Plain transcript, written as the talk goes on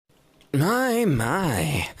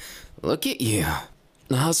My. Look at you.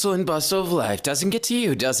 The hustle and bustle of life doesn't get to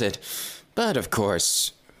you, does it? But of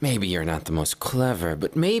course, maybe you're not the most clever,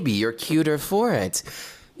 but maybe you're cuter for it.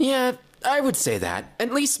 Yeah, I would say that.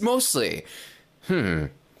 At least mostly.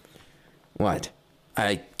 What?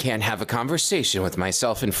 I can't have a conversation with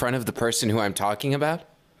myself in front of the person who I'm talking about?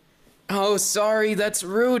 Oh, sorry, that's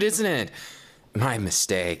rude, isn't it? My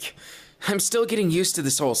mistake. I'm still getting used to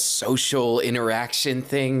this whole social interaction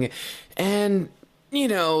thing, and, you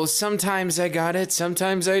know, sometimes I got it,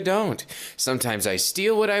 sometimes I don't. Sometimes I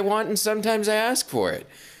steal what I want, and sometimes I ask for it.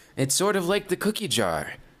 It's sort of like the cookie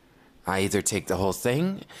jar. I either take the whole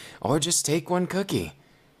thing, or just take one cookie.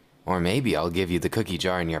 Or maybe I'll give you the cookie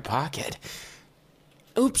jar in your pocket.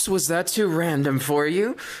 Oops, was that too random for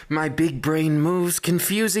you? My big brain moves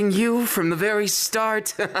confusing you from the very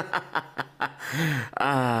start.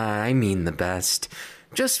 I mean the best.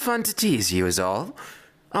 Just fun to tease you is all.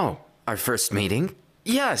 Oh, our first meeting?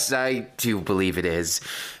 Yes, I do believe it is.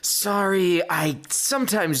 Sorry, I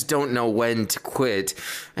sometimes don't know when to quit,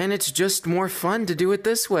 and it's just more fun to do it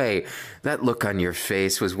this way. That look on your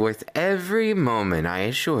face was worth every moment, I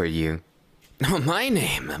assure you. Oh, my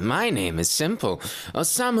name is simple.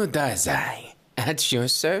 Osamu Dazai. At your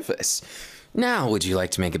service. Now, would you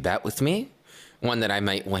like to make a bet with me? One that I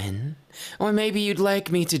might win? Or maybe you'd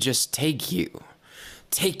like me to just take you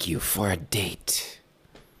for a date.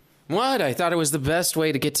 What? I thought it was the best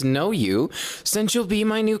way to get to know you, since you'll be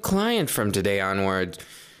my new client from today onward.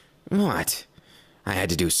 What? I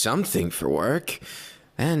had to do something for work,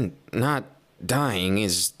 and not dying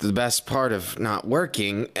is the best part of not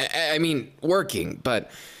working. I mean, working,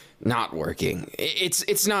 but not working.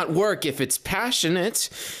 It's not work if it's passionate.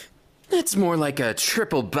 It's more like a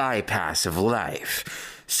triple bypass of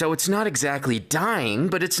life. So it's not exactly dying,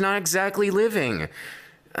 but it's not exactly living.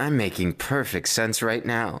 I'm making perfect sense right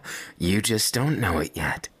now. You just don't know it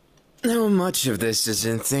yet. Though much of this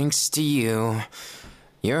isn't thanks to you.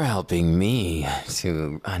 You're helping me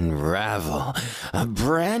to unravel a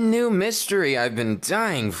brand new mystery I've been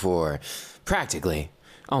dying for. Practically,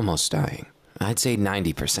 almost dying. I'd say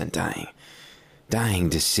 90% dying.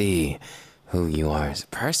 Dying to see who you are as a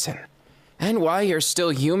person. And why you're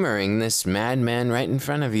still humoring this madman right in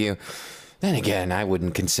front of you. Then again, I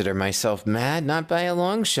wouldn't consider myself mad, not by a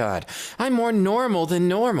long shot. I'm more normal than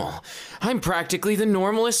normal. I'm practically the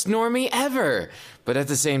normalest normie ever. But at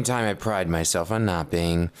the same time, I pride myself on not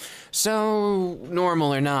being. So,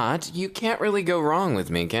 normal or not, you can't really go wrong with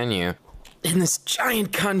me, can you? In this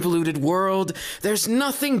giant convoluted world, there's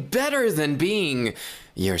nothing better than being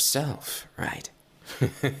yourself, right?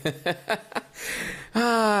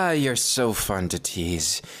 You're so fun to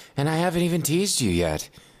tease. And I haven't even teased you yet.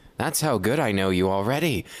 That's how good I know you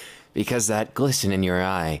already. Because that glisten in your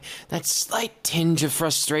eye, that slight tinge of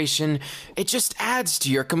frustration, it just adds to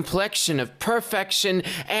your complexion of perfection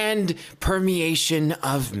and permeation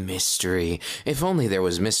of mystery. If only there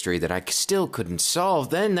was mystery that I still couldn't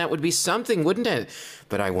solve, then that would be something, wouldn't it?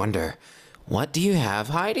 But I wonder, what do you have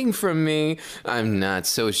hiding from me? I'm not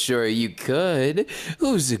so sure you could.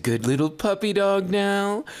 Who's a good little puppy dog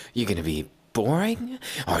now? You gonna be boring?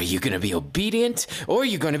 Are you gonna be obedient? Or are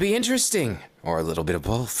you gonna be interesting? Or a little bit of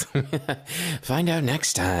both. Find out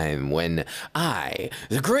next time when I,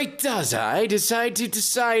 the great Dazai,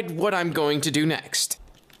 decide what I'm going to do next.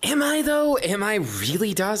 Am I, though? Am I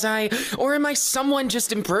really Dazai? Or am I someone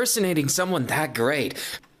just impersonating someone that great?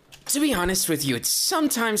 To be honest with you, it's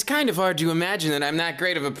sometimes kind of hard to imagine that I'm that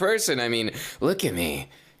great of a person. I mean, look at me.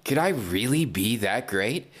 Could I really be that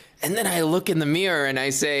great? And then I look in the mirror and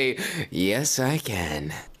I say, yes, I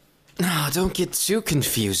can. Oh, don't get too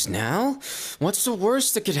confused now. What's the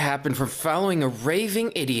worst that could happen from following a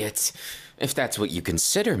raving idiot? If that's what you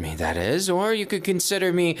consider me, that is. Or you could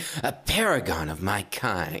consider me a paragon of my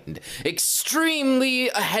kind. Extremely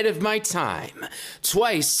ahead of my time.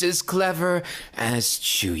 Twice as clever as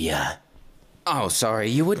Chuya. Oh, sorry,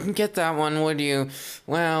 you wouldn't get that one, would you?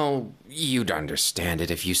 Well, you'd understand it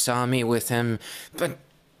if you saw me with him. But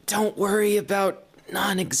don't worry about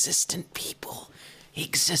non-existent people. He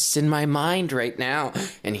exists in my mind right now,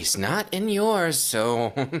 and he's not in yours,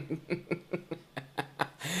 so...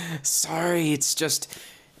 Sorry, it's just...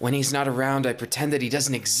 When he's not around, I pretend that he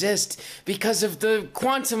doesn't exist because of the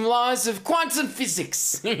quantum laws of quantum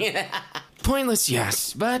physics. Pointless,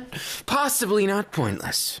 yes, but possibly not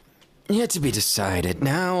pointless. Yet to be decided.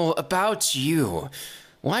 Now, about you.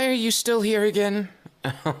 Why are you still here again?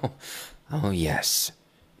 Oh, yes.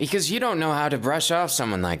 Because you don't know how to brush off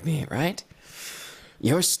someone like me, right?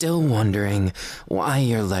 You're still wondering why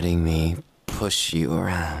you're letting me push you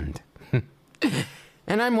around.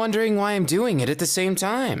 And I'm wondering why I'm doing it at the same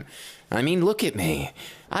time. I mean, look at me.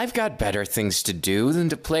 I've got better things to do than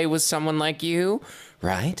to play with someone like you,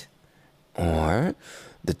 right? Or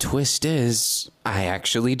the twist is, I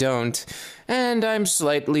actually don't. And I'm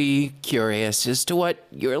slightly curious as to what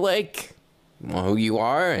you're like, who you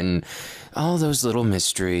are, and all those little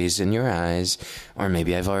mysteries in your eyes. Or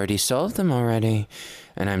maybe I've already solved them already,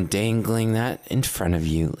 and I'm dangling that in front of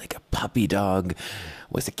you like a puppy dog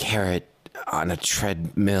with a carrot on a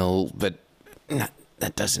treadmill, but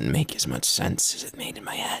that doesn't make as much sense as it made in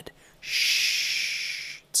my head.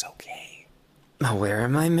 Shh, it's okay. Now, where are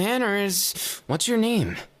my manners? What's your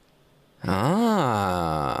name?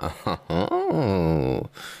 Ah, oh,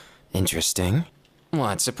 interesting.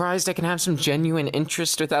 What, surprised I can have some genuine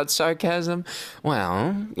interest without sarcasm?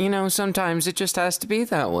 Well, sometimes it just has to be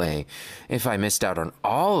that way. If I missed out on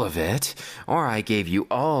all of it, or I gave you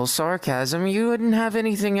all sarcasm, you wouldn't have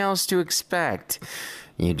anything else to expect.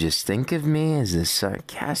 You'd just think of me as the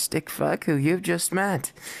sarcastic fuck who you've just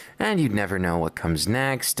met. And you'd never know what comes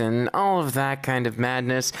next, and all of that kind of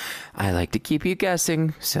madness. I like to keep you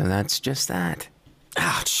guessing, so that's just that.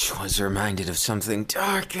 Ouch, was reminded of something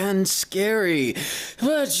dark and scary.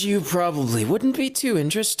 But you probably wouldn't be too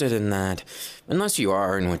interested in that. Unless you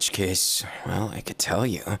are, in which case, well, I could tell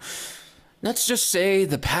you. Let's just say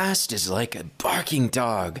the past is like a barking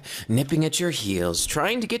dog, nipping at your heels,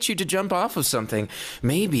 trying to get you to jump off of something,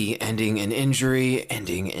 maybe ending in injury,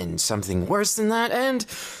 ending in something worse than that, and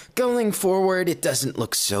going forward, it doesn't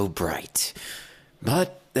look so bright.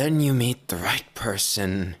 But then you meet the right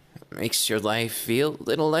person. It makes your life feel a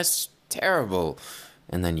little less terrible,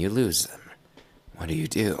 and then you lose them. What do you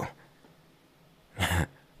do?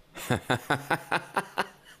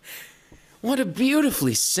 What a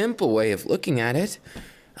beautifully simple way of looking at it.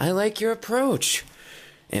 I like your approach.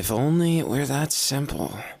 If only it were that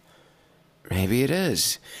simple. Maybe it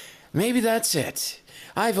is. Maybe that's it.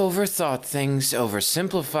 I've overthought things,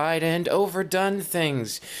 oversimplified and overdone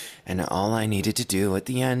things. And all I needed to do at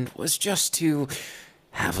the end was just to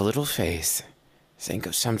have a little faith. Think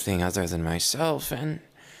of something other than myself and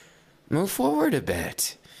move forward a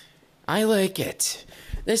bit. I like it.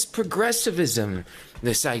 This progressivism,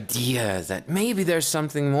 this idea that maybe there's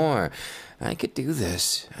something more. I could do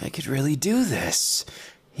this. I could really do this.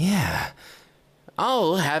 Yeah.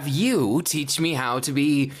 I'll have you teach me how to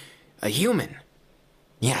be a human.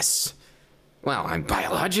 Yes. Well, I'm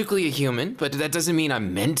biologically a human, but that doesn't mean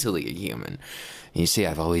I'm mentally a human. You see,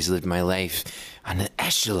 I've always lived my life on an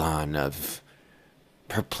echelon of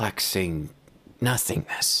perplexing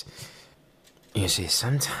nothingness. You see,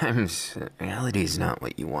 sometimes reality is not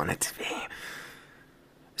what you want it to be.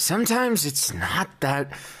 Sometimes it's not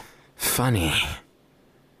that funny,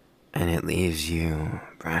 and it leaves you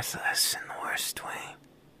breathless in the worst way.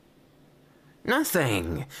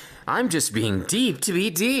 Nothing. I'm just being deep to be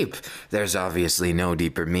deep. There's obviously no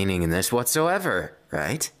deeper meaning in this whatsoever,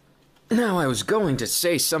 right? Now, I was going to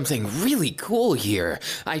say something really cool here.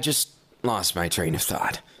 I just lost my train of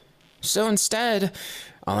thought. So instead,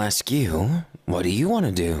 I'll ask you, what do you want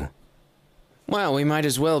to do? Well, we might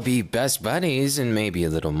as well be best buddies and maybe a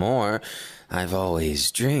little more. I've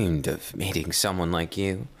always dreamed of meeting someone like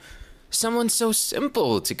you. Someone so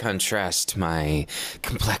simple to contrast my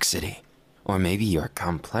complexity. Or maybe you're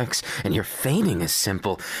complex and you're feigning as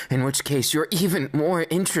simple, in which case you're even more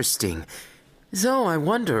interesting. So I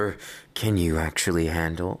wonder, can you actually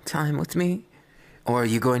handle time with me? Or are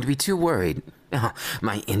you going to be too worried? Oh,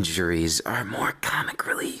 my injuries are more comic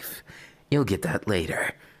relief. You'll get that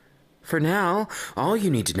later. For now, all you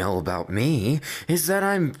need to know about me is that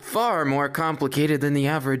I'm far more complicated than the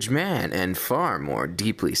average man and far more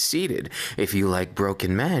deeply seated. If you like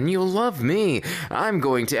broken men, you'll love me. I'm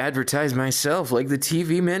going to advertise myself like the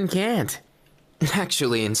TV men can't.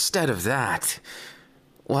 Actually, instead of that,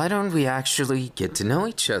 why don't we actually get to know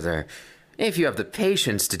each other? If you have the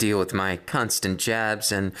patience to deal with my constant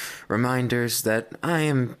jabs and reminders that I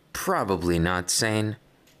am probably not sane.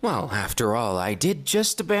 Well, after all, I did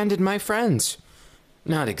just abandon my friends.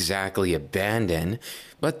 Not exactly abandon,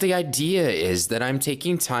 but the idea is that I'm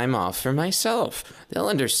taking time off for myself. They'll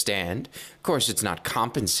understand. Of course, it's not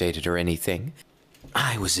compensated or anything.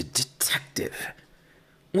 I was a detective.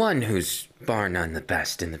 One who's bar none the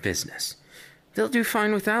best in the business. They'll do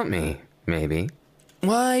fine without me, maybe.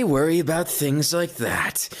 Why worry about things like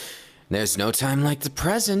that? There's no time like the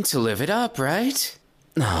present to live it up, right?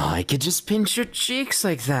 Oh, I could just pinch your cheeks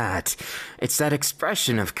like that. It's that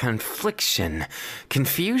expression of confliction,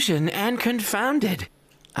 confusion, and confounded.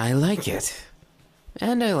 I like it.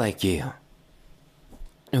 And I like you.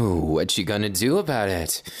 Ooh, what you gonna do about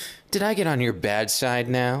it? Did I get on your bad side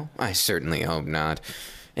now? I certainly hope not.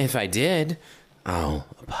 If I did, I'll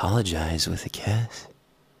apologize with a kiss.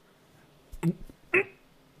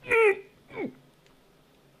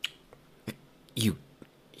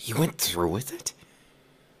 You went through with it?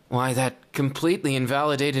 Why, that completely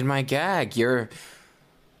invalidated my gag. You're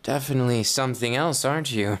definitely something else,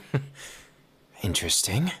 aren't you?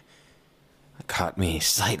 Interesting. It caught me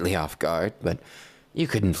slightly off guard, but you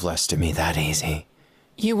couldn't fluster me that easy.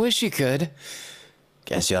 You wish you could.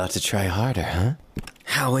 Guess you'll have to try harder, huh?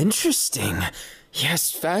 How interesting.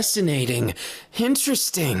 Yes, fascinating.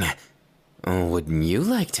 Interesting. Oh, wouldn't you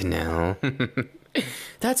like to know?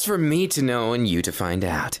 That's for me to know and you to find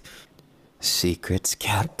out. Secrets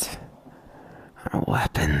kept are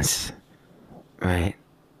weapons, right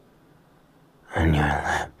on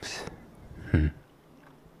your lips.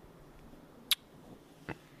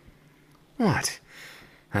 What?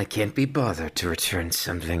 I can't be bothered to return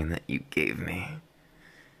something that you gave me.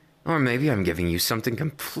 Or maybe I'm giving you something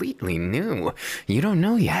completely new. You don't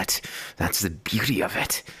know yet. That's the beauty of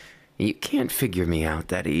it. You can't figure me out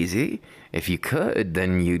that easy. If you could,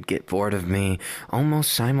 then you'd get bored of me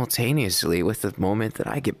almost simultaneously with the moment that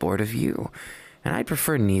I get bored of you. And I'd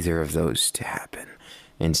prefer neither of those to happen.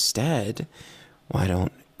 Instead, why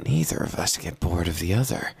don't neither of us get bored of the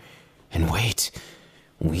other? And wait,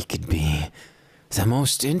 we could be the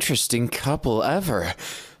most interesting couple ever.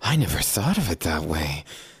 I never thought of it that way.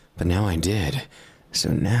 But now I did.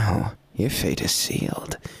 So now, your fate is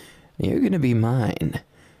sealed. You're gonna be mine.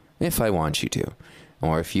 If I want you to.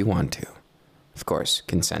 Or if you want to. Of course,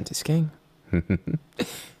 consent is king.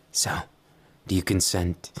 So, do you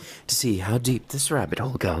consent to see how deep this rabbit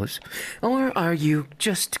hole goes? Or are you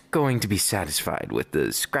just going to be satisfied with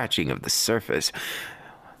the scratching of the surface?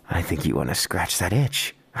 I think you want to scratch that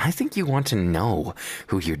itch. I think you want to know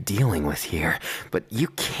who you're dealing with here. But you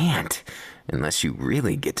can't unless you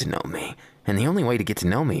really get to know me. And the only way to get to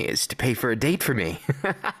know me is to pay for a date for me.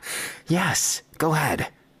 Yes, go ahead.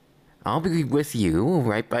 I'll be with you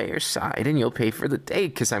right by your side, and you'll pay for the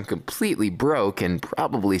date because I'm completely broke and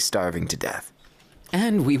probably starving to death.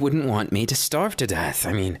 And we wouldn't want me to starve to death.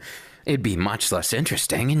 I mean, it'd be much less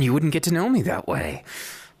interesting, and you wouldn't get to know me that way.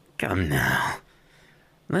 Come now.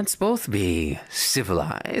 Let's both be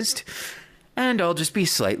civilized, and I'll just be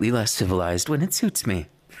slightly less civilized when it suits me.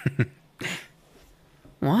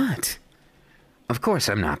 What? Of course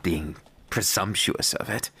I'm not being presumptuous of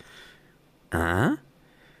it. Huh?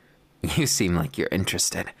 You seem like you're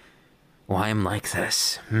interested. Why I'm like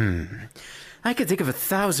this? I could think of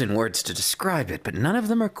 1,000 words to describe it, but none of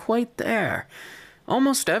them are quite there.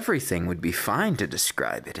 Almost everything would be fine to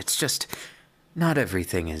describe it. It's just not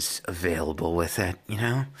everything is available with it, you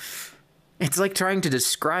know? It's like trying to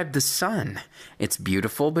describe the sun. It's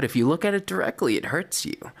beautiful, but if you look at it directly, it hurts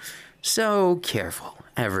you. So careful.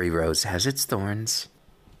 Every rose has its thorns.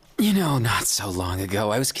 You know, not so long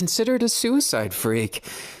ago, I was considered a suicide freak.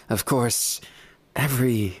 Of course,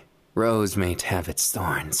 every rose may have its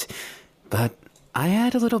thorns. But I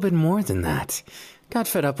had a little bit more than that. Got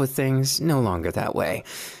fed up with things, no longer that way.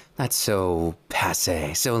 That's so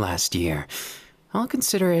passé, so last year. I'll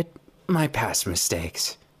consider it my past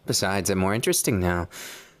mistakes. Besides, I'm more interesting now.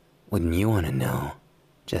 Wouldn't you want to know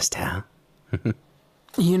just how?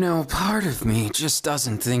 You know, part of me just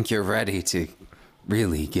doesn't think you're ready to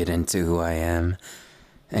really get into who I am.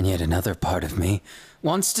 And yet another part of me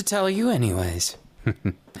wants to tell you anyways.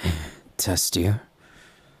 Test you.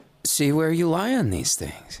 See where you lie on these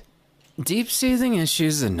things. Deep-seething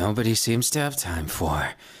issues that nobody seems to have time for.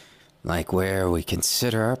 Like where we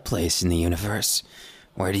consider our place in the universe.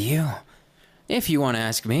 Where do you? If you want to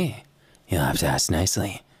ask me, you'll have to ask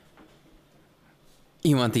nicely.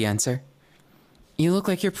 You want the answer? You look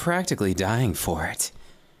like you're practically dying for it.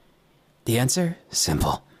 The answer?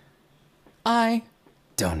 Simple. I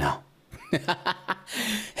don't know.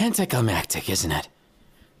 Anticlimactic, isn't it?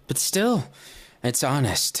 But still, it's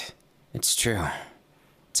honest. It's true.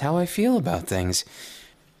 It's how I feel about things.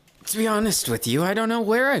 To be honest with you, I don't know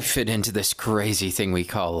where I fit into this crazy thing we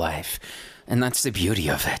call life. And that's the beauty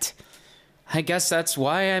of it. I guess that's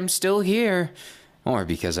why I'm still here. Or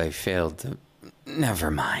because I failed to...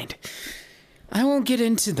 Never mind. I won't get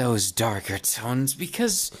into those darker tones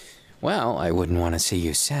because, well, I wouldn't want to see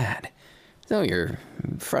you sad. Though your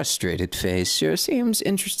frustrated face sure seems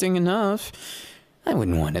interesting enough. I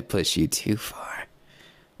wouldn't want to push you too far.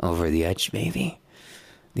 Over the edge, maybe.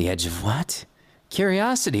 The edge of what?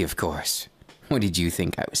 Curiosity, of course. What did you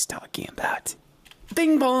think I was talking about?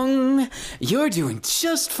 Bing bong! You're doing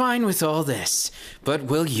just fine with all this. But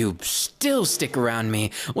will you still stick around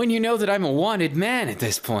me when you know that I'm a wanted man at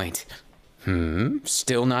this point?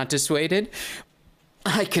 Still not dissuaded?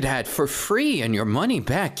 I could add for free and your money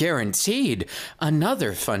back guaranteed.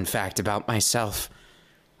 Another fun fact about myself.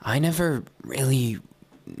 I never really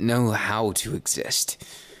know how to exist.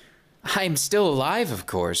 I'm still alive, of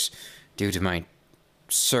course, due to my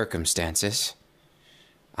circumstances.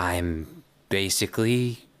 I'm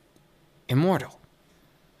basically immortal.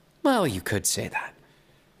 Well, you could say that.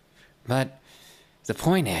 But the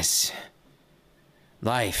point is,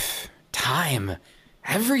 life, time,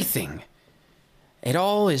 everything, it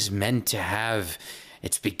all is meant to have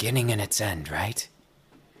its beginning and its end, right?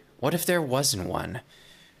 What if there wasn't one?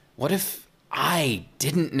 What if I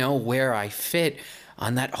didn't know where I fit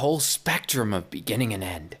on that whole spectrum of beginning and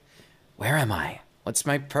end? Where am I? What's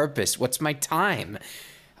my purpose? What's my time?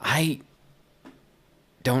 I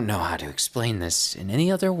don't know how to explain this in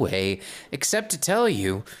any other way except to tell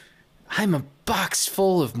you I'm a box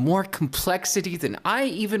full of more complexity than I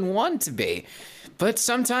even want to be. But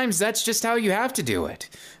sometimes that's just how you have to do it.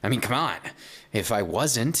 I mean, come on. If I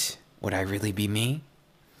wasn't, would I really be me?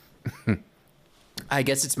 I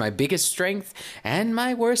guess it's my biggest strength and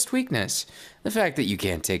my worst weakness. The fact that you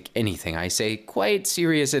can't take anything I say quite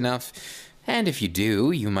serious enough. And if you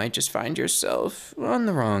do, you might just find yourself on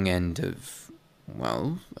the wrong end of,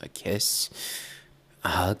 well, a kiss, a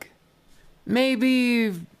hug,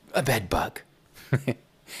 maybe a bed bug.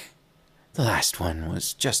 The last one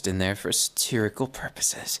was just in there for satirical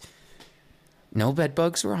purposes. No bed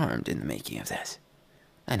bugs were harmed in the making of this.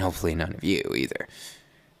 And hopefully none of you either.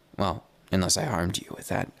 Well, unless I harmed you with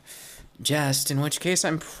that jest, in which case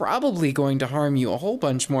I'm probably going to harm you a whole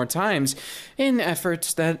bunch more times in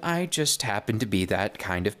efforts that I just happen to be that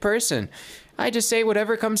kind of person. I just say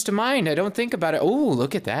whatever comes to mind. I don't think about it. Oh,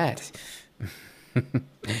 look at that.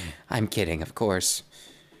 I'm kidding, of course.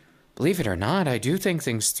 Believe it or not, I do think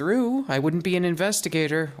things through. I wouldn't be an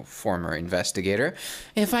investigator, former investigator,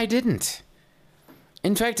 if I didn't.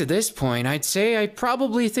 In fact, at this point, I'd say I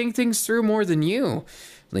probably think things through more than you,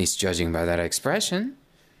 at least judging by that expression.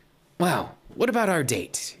 Well, what about our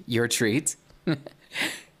date? Your treat?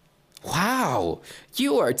 Wow,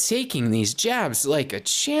 you are taking these jabs like a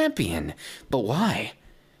champion. But why?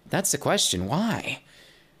 That's the question, why?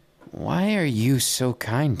 Why are you so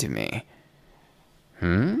kind to me?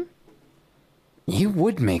 You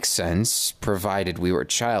would make sense, provided we were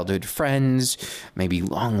childhood friends, maybe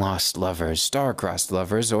long-lost lovers, star-crossed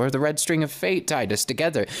lovers, or the red string of fate tied us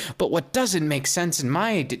together. But what doesn't make sense in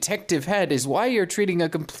my detective head is why you're treating a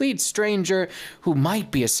complete stranger who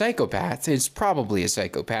might be a psychopath, is probably a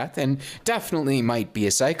psychopath, and definitely might be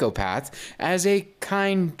a psychopath, as a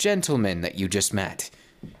kind gentleman that you just met.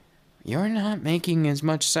 You're not making as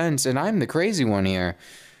much sense, and I'm the crazy one here,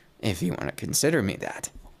 if you want to consider me that.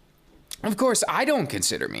 Of course, I don't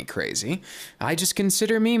consider me crazy. I just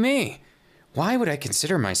consider me me. Why would I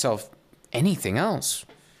consider myself anything else?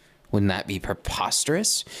 Wouldn't that be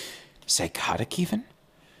preposterous? Psychotic, even?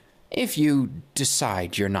 If you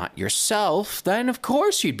decide you're not yourself, then of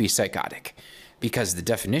course you'd be psychotic. Because the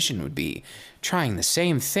definition would be trying the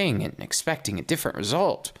same thing and expecting a different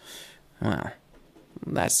result. Well,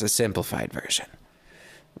 that's the simplified version.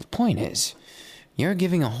 The point is, you're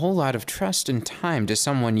giving a whole lot of trust and time to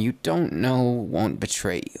someone you don't know won't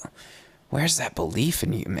betray you. Where's that belief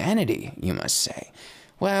in humanity, you must say?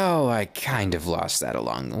 Well, I kind of lost that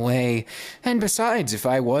along the way. And besides, if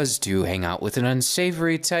I was to hang out with an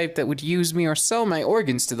unsavory type that would use me or sell my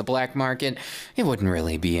organs to the black market, it wouldn't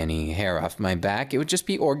really be any hair off my back. It would just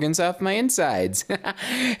be organs off my insides.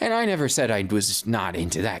 And I never said I was not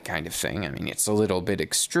into that kind of thing. I mean, it's a little bit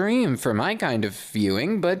extreme for my kind of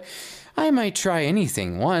viewing, but I might try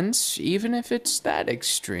anything once, even if it's that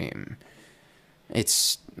extreme.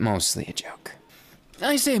 It's mostly a joke.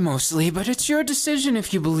 I say mostly, but it's your decision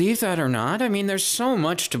if you believe that or not. I mean, there's so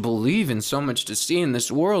much to believe and so much to see in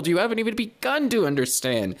this world you haven't even begun to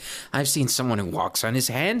understand. I've seen someone who walks on his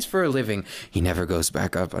hands for a living. He never goes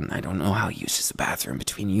back up, and I don't know how he uses the bathroom.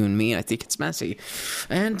 Between you and me, I think it's messy.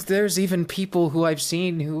 And there's even people who I've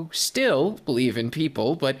seen who still believe in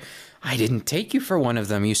people, but I didn't take you for one of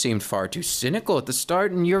them. You seemed far too cynical at the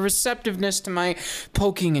start, and your receptiveness to my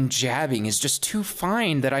poking and jabbing is just too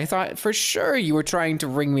fine that I thought for sure you were trying to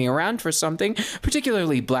ring me around for something,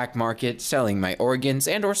 particularly black market, selling my organs,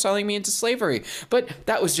 and or selling me into slavery. But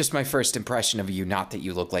that was just my first impression of you. Not that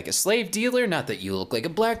you look like a slave dealer, not that you look like a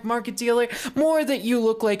black market dealer, more that you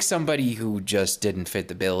look like somebody who just didn't fit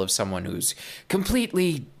the bill of someone who's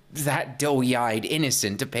completely that doughy-eyed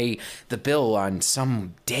innocent to pay the bill on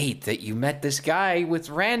some date that you met this guy with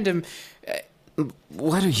random...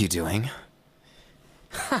 what are you doing?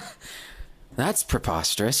 That's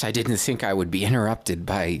preposterous. I didn't think I would be interrupted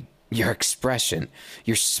by Your expression.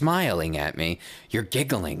 You're smiling at me. You're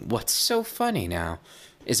giggling. What's so funny now?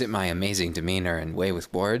 Is it my amazing demeanor and way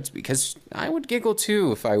with words? Because I would giggle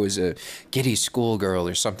too if I was a giddy schoolgirl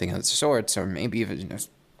or something of the sorts, or maybe even a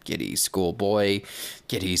giddy schoolboy,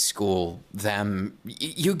 giddy school them.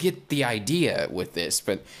 You get the idea with this,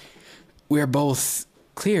 but we're both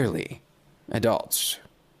clearly adults.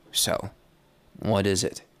 So, what is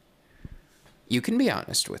it? You can be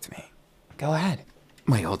honest with me. Go ahead.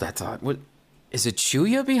 Wait, hold that thought. What? Is it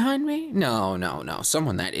Chuya behind me? No.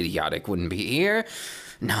 Someone that idiotic wouldn't be here.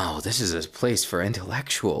 No, this is a place for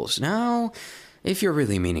intellectuals. No, if you're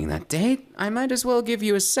really meaning that date, I might as well give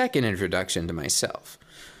you a second introduction to myself.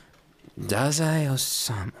 Dazai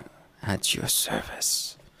Osamu, at your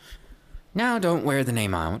service. Now, don't wear the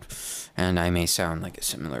name out, and I may sound like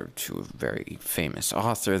similar to a very famous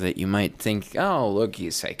author that you might think, oh, look,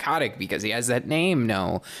 he's psychotic because he has that name.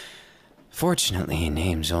 No. Fortunately,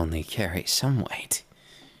 names only carry some weight.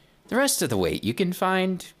 The rest of the weight you can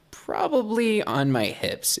find probably on my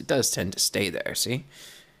hips. It does tend to stay there, see?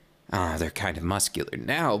 They're kind of muscular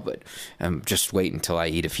now, but just wait until I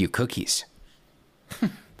eat a few cookies.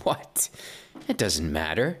 What? It doesn't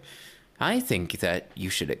matter. I think that you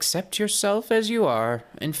should accept yourself as you are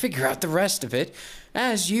and figure out the rest of it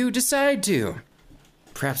as you decide to.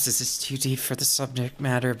 Perhaps this is too deep for the subject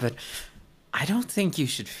matter, but I don't think you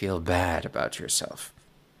should feel bad about yourself.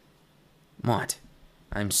 What?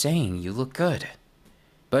 I'm saying you look good.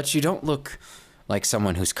 But you don't look like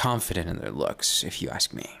someone who's confident in their looks, if you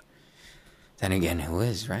ask me. Then again, who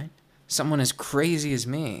is, right? Someone as crazy as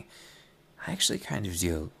me. I actually kind of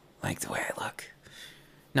do like the way I look.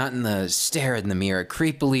 Not in the stare in the mirror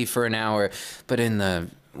creepily for an hour, but in the,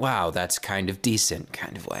 wow, that's kind of decent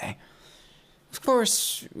kind of way. Of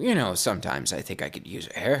course, sometimes I think I could use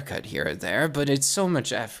a haircut here or there, but it's so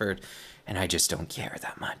much effort, and I just don't care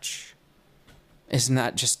that much. Isn't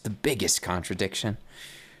that just the biggest contradiction?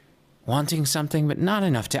 Wanting something, but not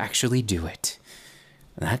enough to actually do it.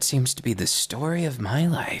 That seems to be the story of my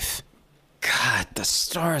life. God, the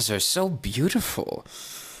stars are so beautiful.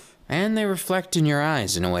 And they reflect in your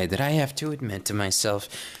eyes in a way that I have to admit to myself,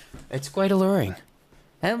 it's quite alluring.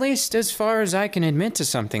 At least as far as I can admit to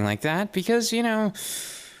something like that, because,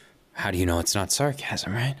 how do you know it's not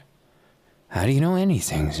sarcasm, right? How do you know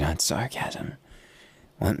anything's not sarcasm?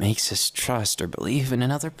 What makes us trust or believe in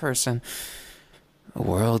another person? The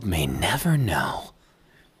world may never know.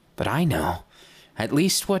 But I know. At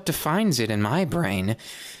least what defines it in my brain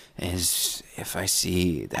is if I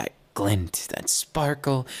see that glint, that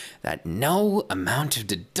sparkle, that no amount of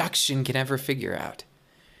deduction can ever figure out.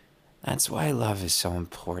 That's why love is so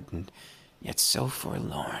important, yet so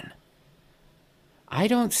forlorn. I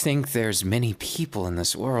don't think there's many people in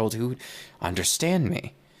this world who understand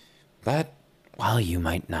me, but while you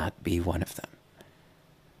might not be one of them,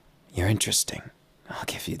 you're interesting. I'll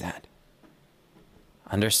give you that.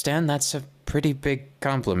 Understand that's a pretty big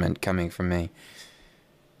compliment coming from me.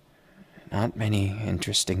 Not many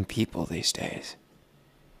interesting people these days.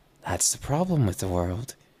 That's the problem with the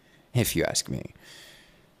world, if you ask me.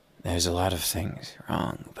 There's a lot of things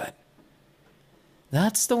wrong, but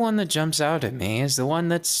that's the one that jumps out at me as the one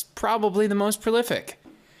that's probably the most prolific.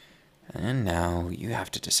 And now you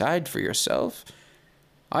have to decide for yourself.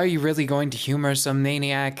 Are you really going to humor some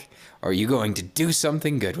maniac, or are you going to do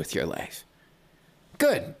something good with your life?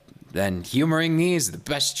 Good. Then humoring me is the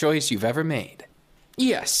best choice you've ever made.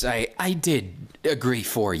 Yes, I did agree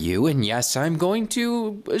for you, and yes, I'm going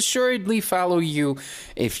to assuredly follow you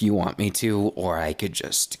if you want me to, or I could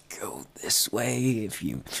just go this way if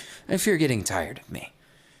you're getting tired of me.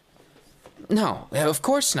 No, of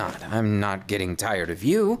course not. I'm not getting tired of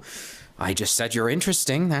you. I just said you're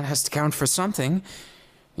interesting. That has to count for something.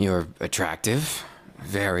 You're attractive.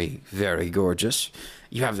 Very, very gorgeous.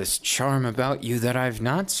 You have this charm about you that I've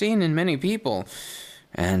not seen in many people.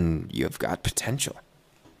 And you've got potential.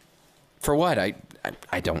 For what?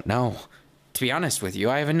 I don't know. To be honest with you,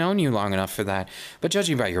 I haven't known you long enough for that. But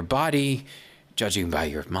judging by your body, judging by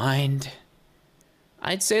your mind,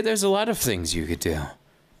 I'd say there's a lot of things you could do.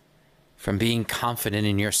 From being confident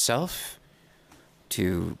in yourself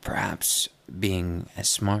to perhaps being as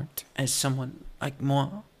smart as someone like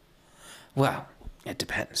moi. Well, it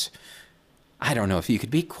depends. I don't know if you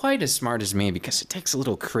could be quite as smart as me because it takes a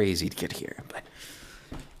little crazy to get here, but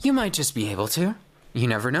you might just be able to. You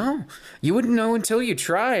never know. You wouldn't know until you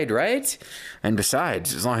tried, right? And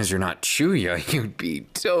besides, as long as you're not Chuya, you'd be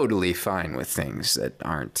totally fine with things that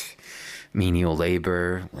aren't menial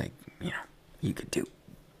labor. Like, you could do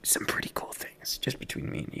some pretty cool things just between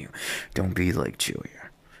me and you. Don't be like Chuya.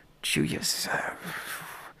 Chuya's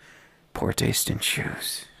poor taste in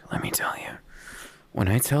shoes. let me tell you. When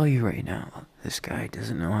I tell you right now, this guy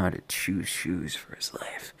doesn't know how to choose shoes for his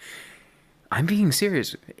life. I'm being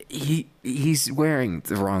serious. He's wearing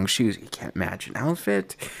the wrong shoes. He can't match an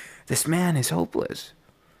outfit. This man is hopeless.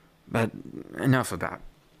 But enough about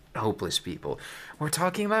hopeless people. We're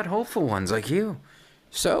talking about hopeful ones like you.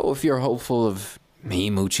 So if you're hopeful of me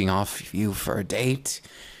mooching off you for a date,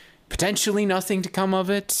 potentially nothing to come of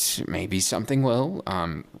it, maybe something will,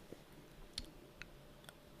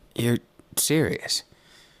 you're serious.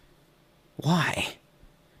 Why?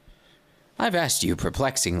 I've asked you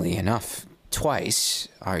perplexingly enough twice.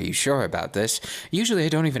 Are you sure about this? Usually I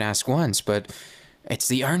don't even ask once, but it's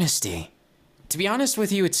the earnesty. To be honest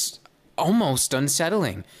with you, it's almost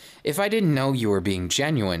unsettling. If I didn't know you were being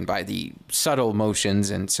genuine by the subtle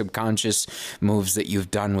motions and subconscious moves that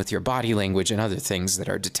you've done with your body language and other things that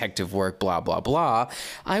are detective work, blah, blah, blah,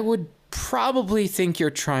 I would probably think you're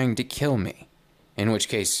trying to kill me. In which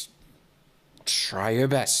case, try your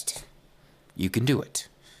best. You can do it.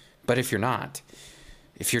 But if you're not,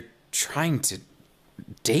 if you're trying to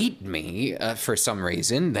date me for some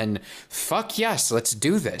reason, then fuck yes, let's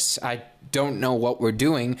do this. I don't know what we're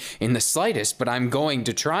doing in the slightest, but I'm going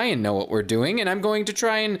to try and know what we're doing, and I'm going to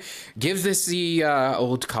try and give this the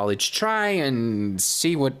old college try and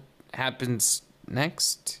see what happens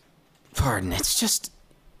next. Pardon, it's just,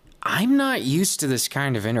 I'm not used to this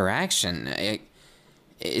kind of interaction.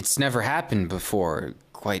 It's never happened before,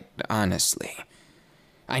 quite honestly.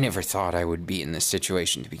 I never thought I would be in this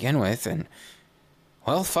situation to begin with, and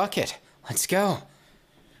well, fuck it. Let's go.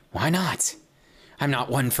 Why not? I'm not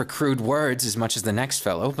one for crude words as much as the next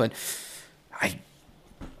fellow, but I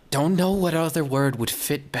don't know what other word would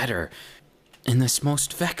fit better in this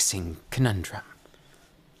most vexing conundrum.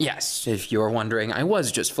 Yes, if you're wondering, I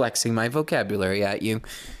was just flexing my vocabulary at you.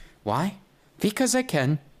 Why? Because I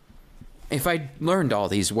can. If I learned all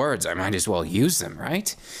these words, I might as well use them,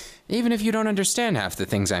 right? Even if you don't understand half the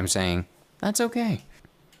things I'm saying, that's okay.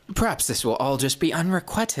 Perhaps this will all just be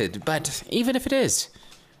unrequited, but even if it is,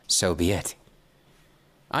 so be it.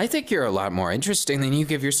 I think you're a lot more interesting than you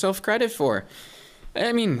give yourself credit for.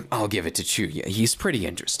 I mean, I'll give it to Chuya. He's pretty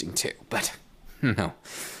interesting too, but no,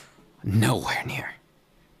 nowhere near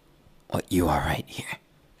what you are right here.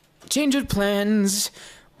 Change of plans.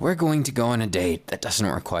 We're going to go on a date that doesn't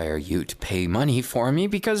require you to pay money for me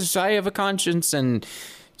because I have a conscience, and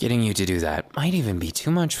getting you to do that might even be too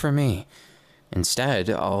much for me. Instead,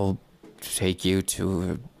 I'll take you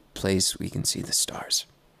to a place we can see the stars.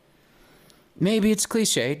 Maybe it's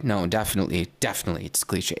cliched. No, definitely it's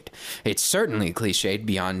cliched. It's certainly cliched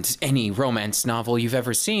beyond any romance novel you've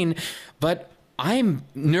ever seen, but I'm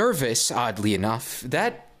nervous, oddly enough,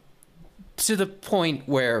 that to the point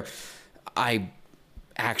where I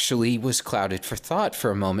actually was clouded for thought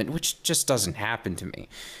for a moment, which just doesn't happen to me.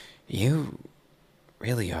 You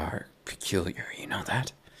really are peculiar, you know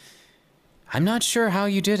that? I'm not sure how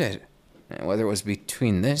you did it, whether it was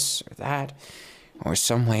between this or that, or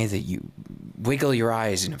some way that you wiggle your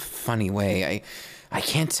eyes in a funny way. I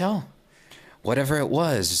can't tell. Whatever it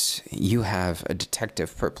was, you have a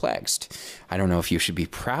detective perplexed. I don't know if you should be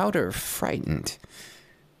proud or frightened.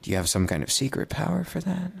 Do you have some kind of secret power for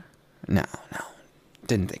that? No,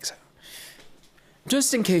 didn't think so.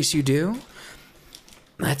 Just in case you do,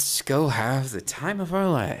 let's go have the time of our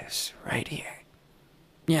lives right here.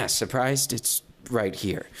 Yeah, surprised it's right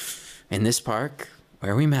here. In this park,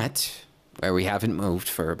 where we met, where we haven't moved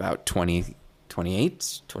for about 20,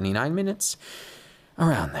 28, 29 minutes.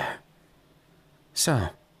 Around there. So,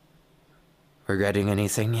 regretting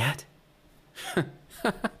anything yet?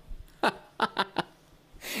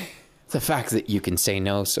 The fact that you can say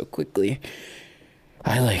no so quickly,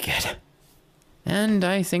 I like it. And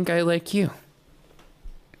I think I like you.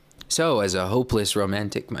 So, as a hopeless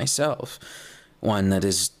romantic myself, one that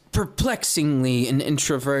is perplexingly an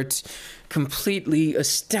introvert, completely,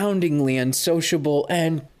 astoundingly unsociable,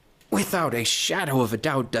 and without a shadow of a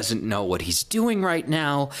doubt doesn't know what he's doing right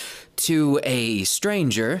now, to a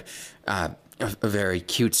stranger, a very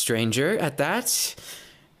cute stranger at that,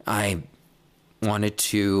 I wanted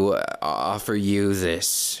to offer you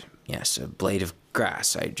this. Yes, a blade of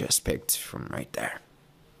grass I just picked from right there.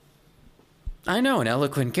 I know, an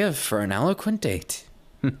eloquent gift for an eloquent date.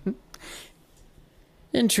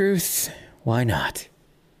 In truth, why not?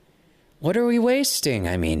 What are we wasting?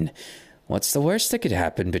 I mean, what's the worst that could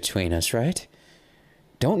happen between us, right?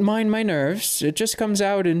 Don't mind my nerves. It just comes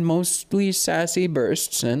out in mostly sassy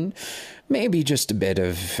bursts and maybe just a bit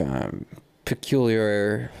of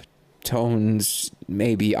peculiar tones,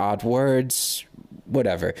 maybe odd words,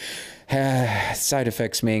 whatever. Side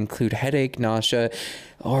effects may include headache, nausea,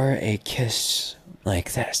 or a kiss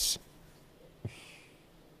like this.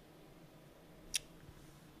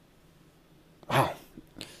 Wow.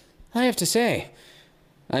 I have to say,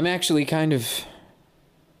 I'm actually kind of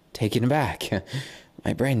taken aback.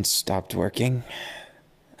 My brain stopped working.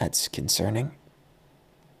 That's concerning.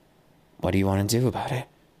 What do you want to do about it?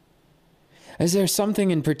 Is there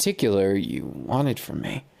something in particular you wanted from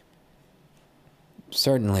me?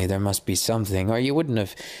 Certainly there must be something, or you wouldn't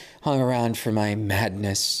have hung around for my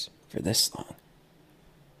madness for this long.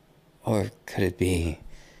 Or could it be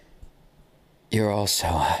you're also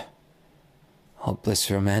a hopeless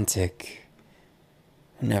romantic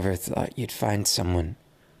who never thought you'd find someone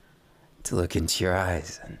to look into your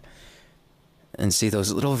eyes and see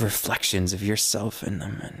those little reflections of yourself in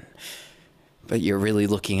them, but you're really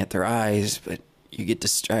looking at their eyes, but you get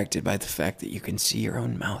distracted by the fact that you can see your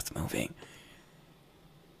own mouth moving,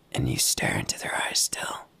 and you stare into their eyes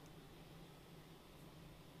still,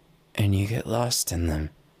 and you get lost in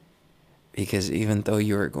them, because even though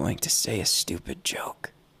you were going to say a stupid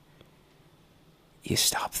joke, you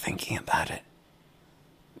stop thinking about it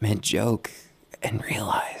mid-joke and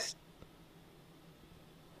realize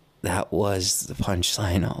that was the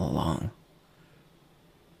punchline all along.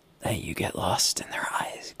 That you get lost in their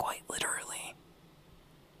eyes, quite literally.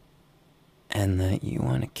 And that you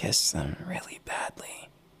want to kiss them really badly.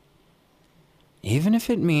 Even if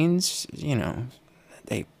it means, that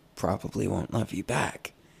they probably won't love you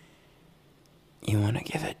back. You want to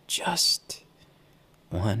give it just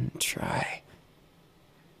one try.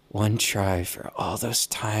 One try for all those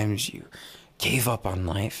times you gave up on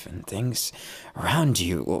life and things around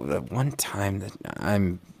you. Well, the one time that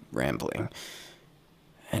I'm rambling,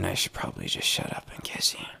 and I should probably just shut up and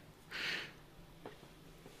kiss you.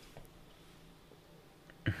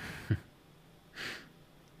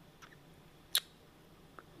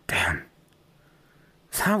 Damn.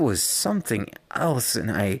 That was something else,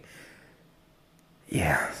 and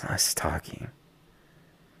us talking.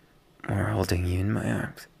 Or holding you in my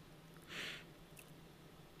arms.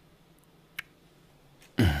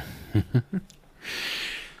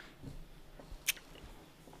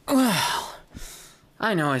 Well,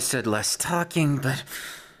 I know I said less talking, but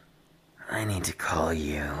I need to call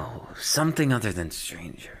you something other than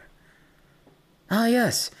stranger. Ah,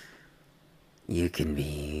 yes. You can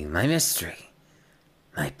be my mystery,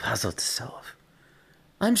 my puzzle to solve.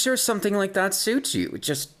 I'm sure something like that suits you. It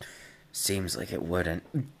just seems like it wouldn't.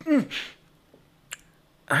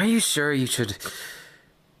 Are you sure you should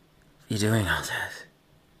be doing all that?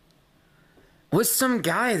 With some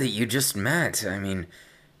guy that you just met, I mean...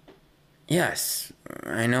 Yes,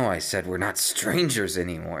 I know I said we're not strangers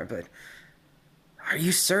anymore, but... Are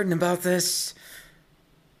you certain about this?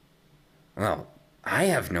 Well, I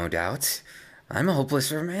have no doubt. I'm a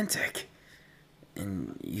hopeless romantic.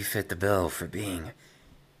 And you fit the bill for being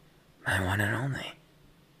my one and only.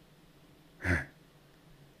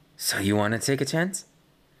 So you want to take a chance?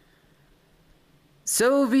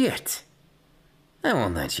 So be it. I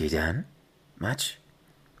won't let you down. Much.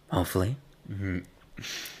 Hopefully.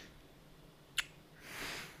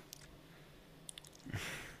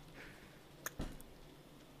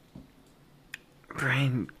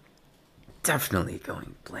 Brain definitely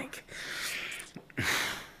going blank.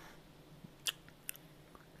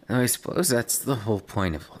 I suppose that's the whole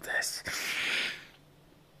point of all this.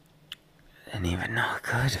 Didn't even know it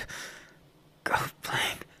could go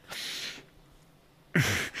blank.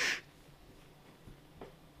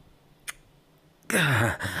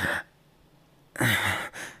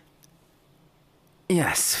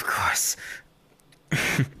 Yes, of course.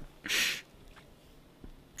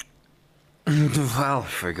 Well,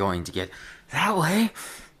 if we're going to get that way,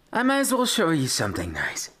 I might as well show you something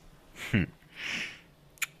nice.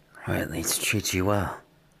 Or at least treat you well,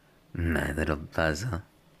 my little puzzle.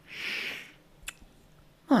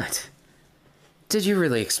 What? Did you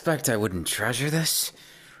really expect I wouldn't treasure this?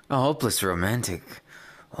 A hopeless romantic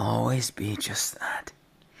will always be just that.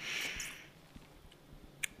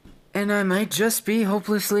 And I might just be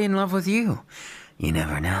hopelessly in love with you. You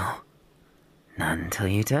never know. Not until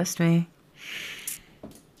you test me.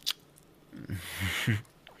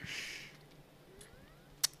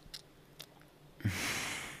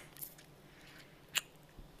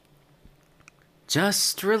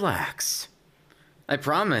 Just relax. I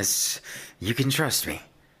promise you can trust me.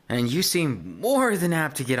 And you seem more than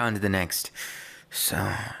apt to get on to the next.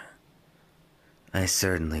 So, I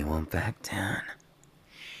certainly won't back down.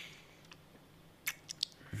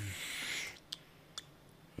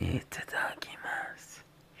 Itadakimasu.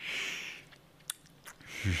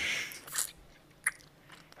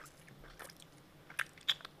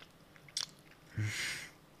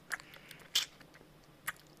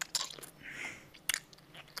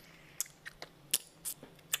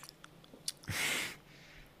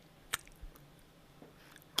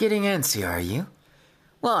 Getting antsy, are you?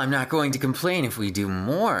 Well, I'm not going to complain if we do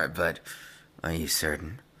more, but are you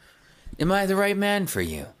certain? Am I the right man for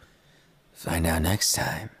you? Find out next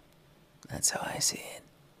time. That's how I see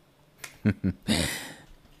it.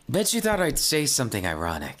 Bet you thought I'd say something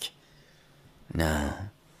ironic. No,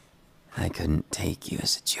 I couldn't take you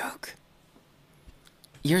as a joke.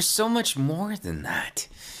 You're so much more than that.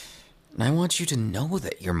 And I want you to know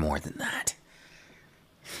that you're more than that.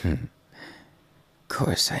 Of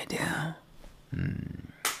course I do.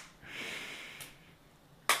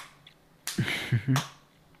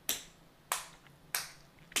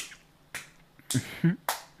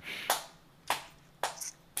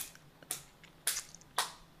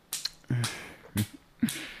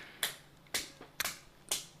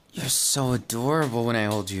 You're so adorable when I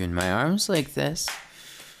hold you in my arms like this.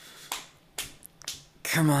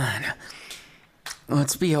 Come on.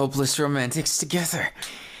 Let's be hopeless romantics together.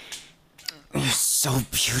 You're so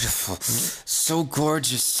beautiful, so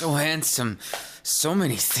gorgeous, so handsome. So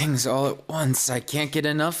many things all at once. I can't get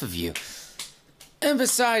enough of you. And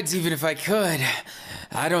besides, even if I could,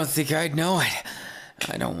 I don't think I'd know it.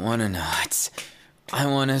 I don't want to know it. I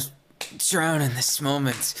want to drown in this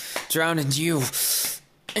moment. Drown in you.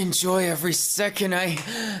 Enjoy every second.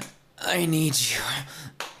 I need you.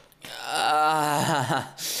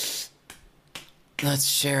 Let's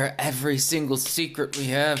share every single secret we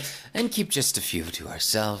have and keep just a few to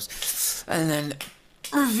ourselves. And then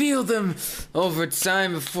reveal them over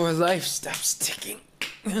time before life stops ticking.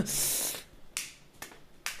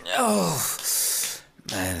 Oh,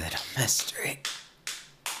 my little mystery.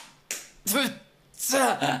 I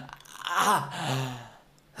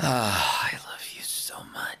love you so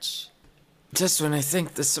much. Just when I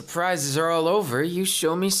think the surprises are all over, you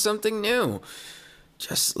show me something new.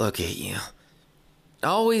 Just look at you.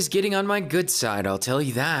 Always getting on my good side, I'll tell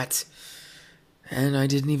you that. And I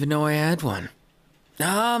didn't even know I had one.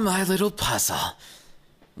 Ah, my little puzzle.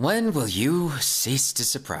 When will you cease to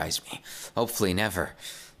surprise me? Hopefully never.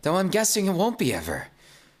 Though I'm guessing it won't be ever.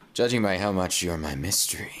 Judging by how much you're my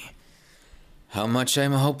mystery. How much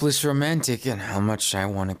I'm a hopeless romantic and how much I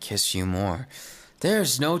want to kiss you more.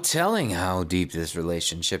 There's no telling how deep this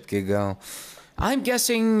relationship could go. I'm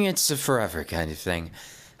guessing it's a forever kind of thing.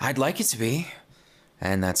 I'd like it to be.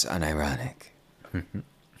 And that's unironic.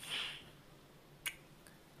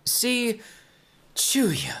 See,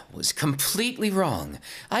 Chuya was completely wrong.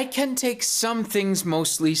 I can take some things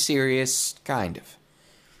mostly serious, kind of.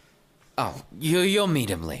 Oh, you'll meet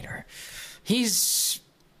him later. He's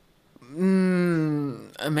a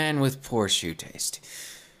man with poor shoe taste.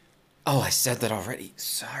 Oh, I said that already.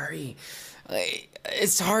 Sorry.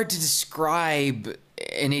 It's hard to describe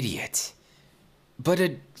an idiot. But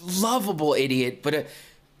a lovable idiot, but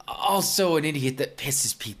also an idiot that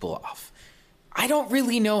pisses people off. I don't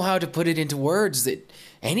really know how to put it into words that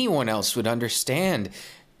anyone else would understand.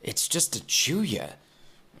 It's just a Chuya.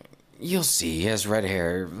 You'll see, he has red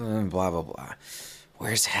hair, blah, blah, blah.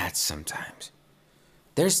 Wears hats sometimes.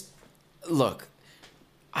 Look,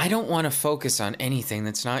 I don't want to focus on anything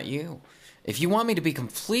that's not you. If you want me to be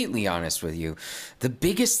completely honest with you, the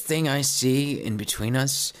biggest thing I see in between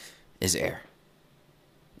us is air.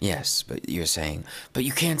 Yes, but you're saying, but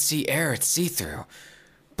you can't see air, it's see-through.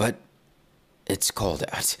 But it's cold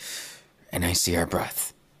out, and I see our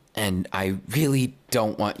breath. And I really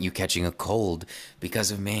don't want you catching a cold because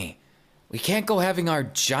of me. We can't go having our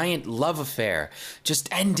giant love affair just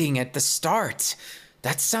ending at the start.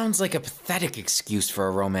 That sounds like a pathetic excuse for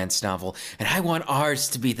a romance novel, and I want ours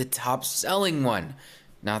to be the top-selling one.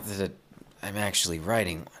 Not that I'm actually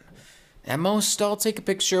writing one. At most, I'll take a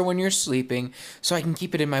picture when you're sleeping so I can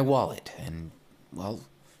keep it in my wallet. And, well,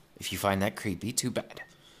 if you find that creepy, too bad.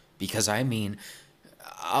 Because, I mean,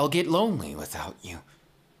 I'll get lonely without you.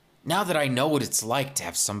 Now that I know what it's like to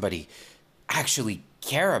have somebody actually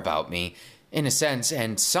care about me, in a sense,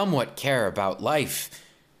 and somewhat care about life,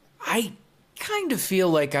 I kind of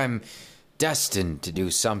feel like I'm destined to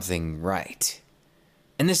do something right.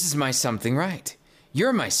 And this is my something right.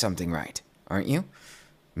 You're my something right, aren't you?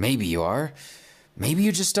 Maybe you are. Maybe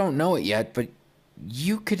you just don't know it yet, but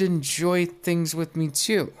you could enjoy things with me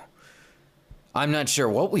too. I'm not sure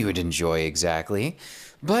what we would enjoy exactly,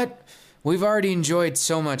 but we've already enjoyed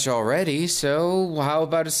so much already, so how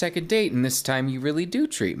about a second date and this time you really do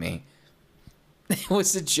treat me? It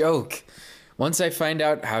was a joke. Once I find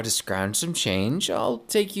out how to scrounge some change, I'll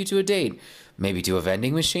take you to a date. Maybe to a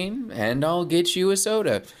vending machine, and I'll get you a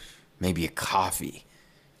soda. Maybe a coffee.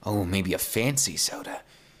 Oh, maybe a fancy soda.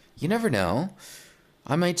 You never know.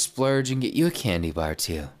 I might splurge and get you a candy bar,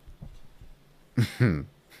 too.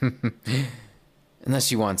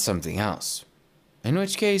 Unless you want something else. In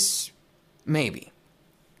which case, maybe.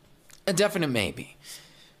 A definite maybe.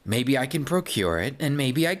 Maybe I can procure it, and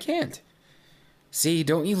maybe I can't. See,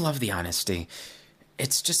 don't you love the honesty?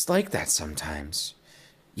 It's just like that sometimes.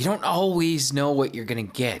 You don't always know what you're gonna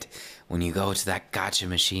get when you go to that gacha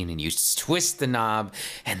machine and you twist the knob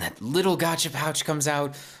and that little gacha pouch comes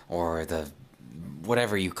out, or the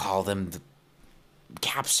whatever you call them, the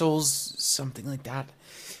capsules, something like that.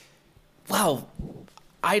 Well,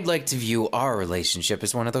 I'd like to view our relationship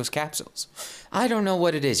as one of those capsules. I don't know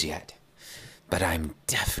what it is yet, but I'm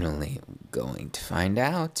definitely going to find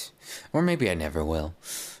out. Or maybe I never will,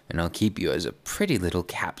 and I'll keep you as a pretty little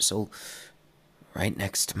capsule right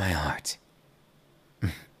next to my heart.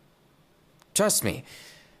 Trust me,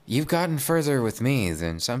 you've gotten further with me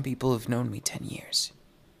than some people who've known me 10 years.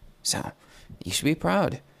 So, you should be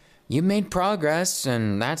proud. You made progress,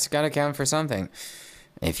 and that's gotta count for something.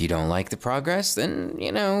 If you don't like the progress, then,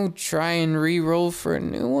 try and re-roll for a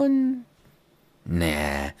new one.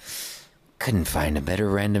 Nah, couldn't find a better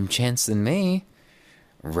random chance than me.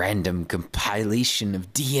 Random compilation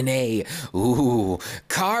of DNA. Ooh,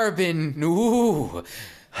 carbon. Ooh.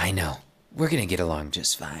 I know. We're gonna get along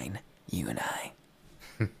just fine, you and I.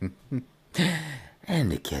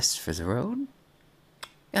 And a kiss for the road.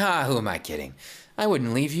 Who am I kidding? I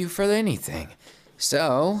wouldn't leave you for anything.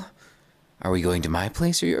 So, are we going to my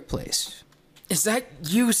place or your place? Is that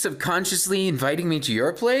you subconsciously inviting me to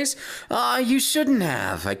your place? You shouldn't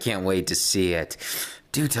have. I can't wait to see it.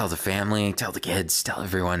 Do tell the family, tell the kids, tell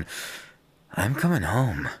everyone. I'm coming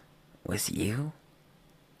home with you.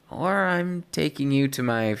 Or I'm taking you to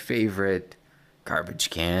my favorite garbage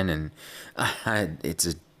can, and it's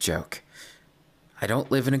a joke. I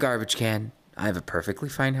don't live in a garbage can. I have a perfectly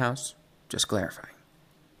fine house. Just clarifying.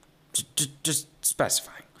 Just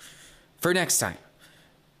specifying. For next time.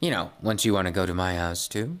 Once you want to go to my house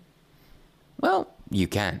too. Well, you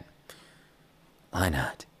can. Why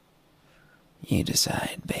not? You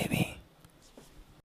decide, baby.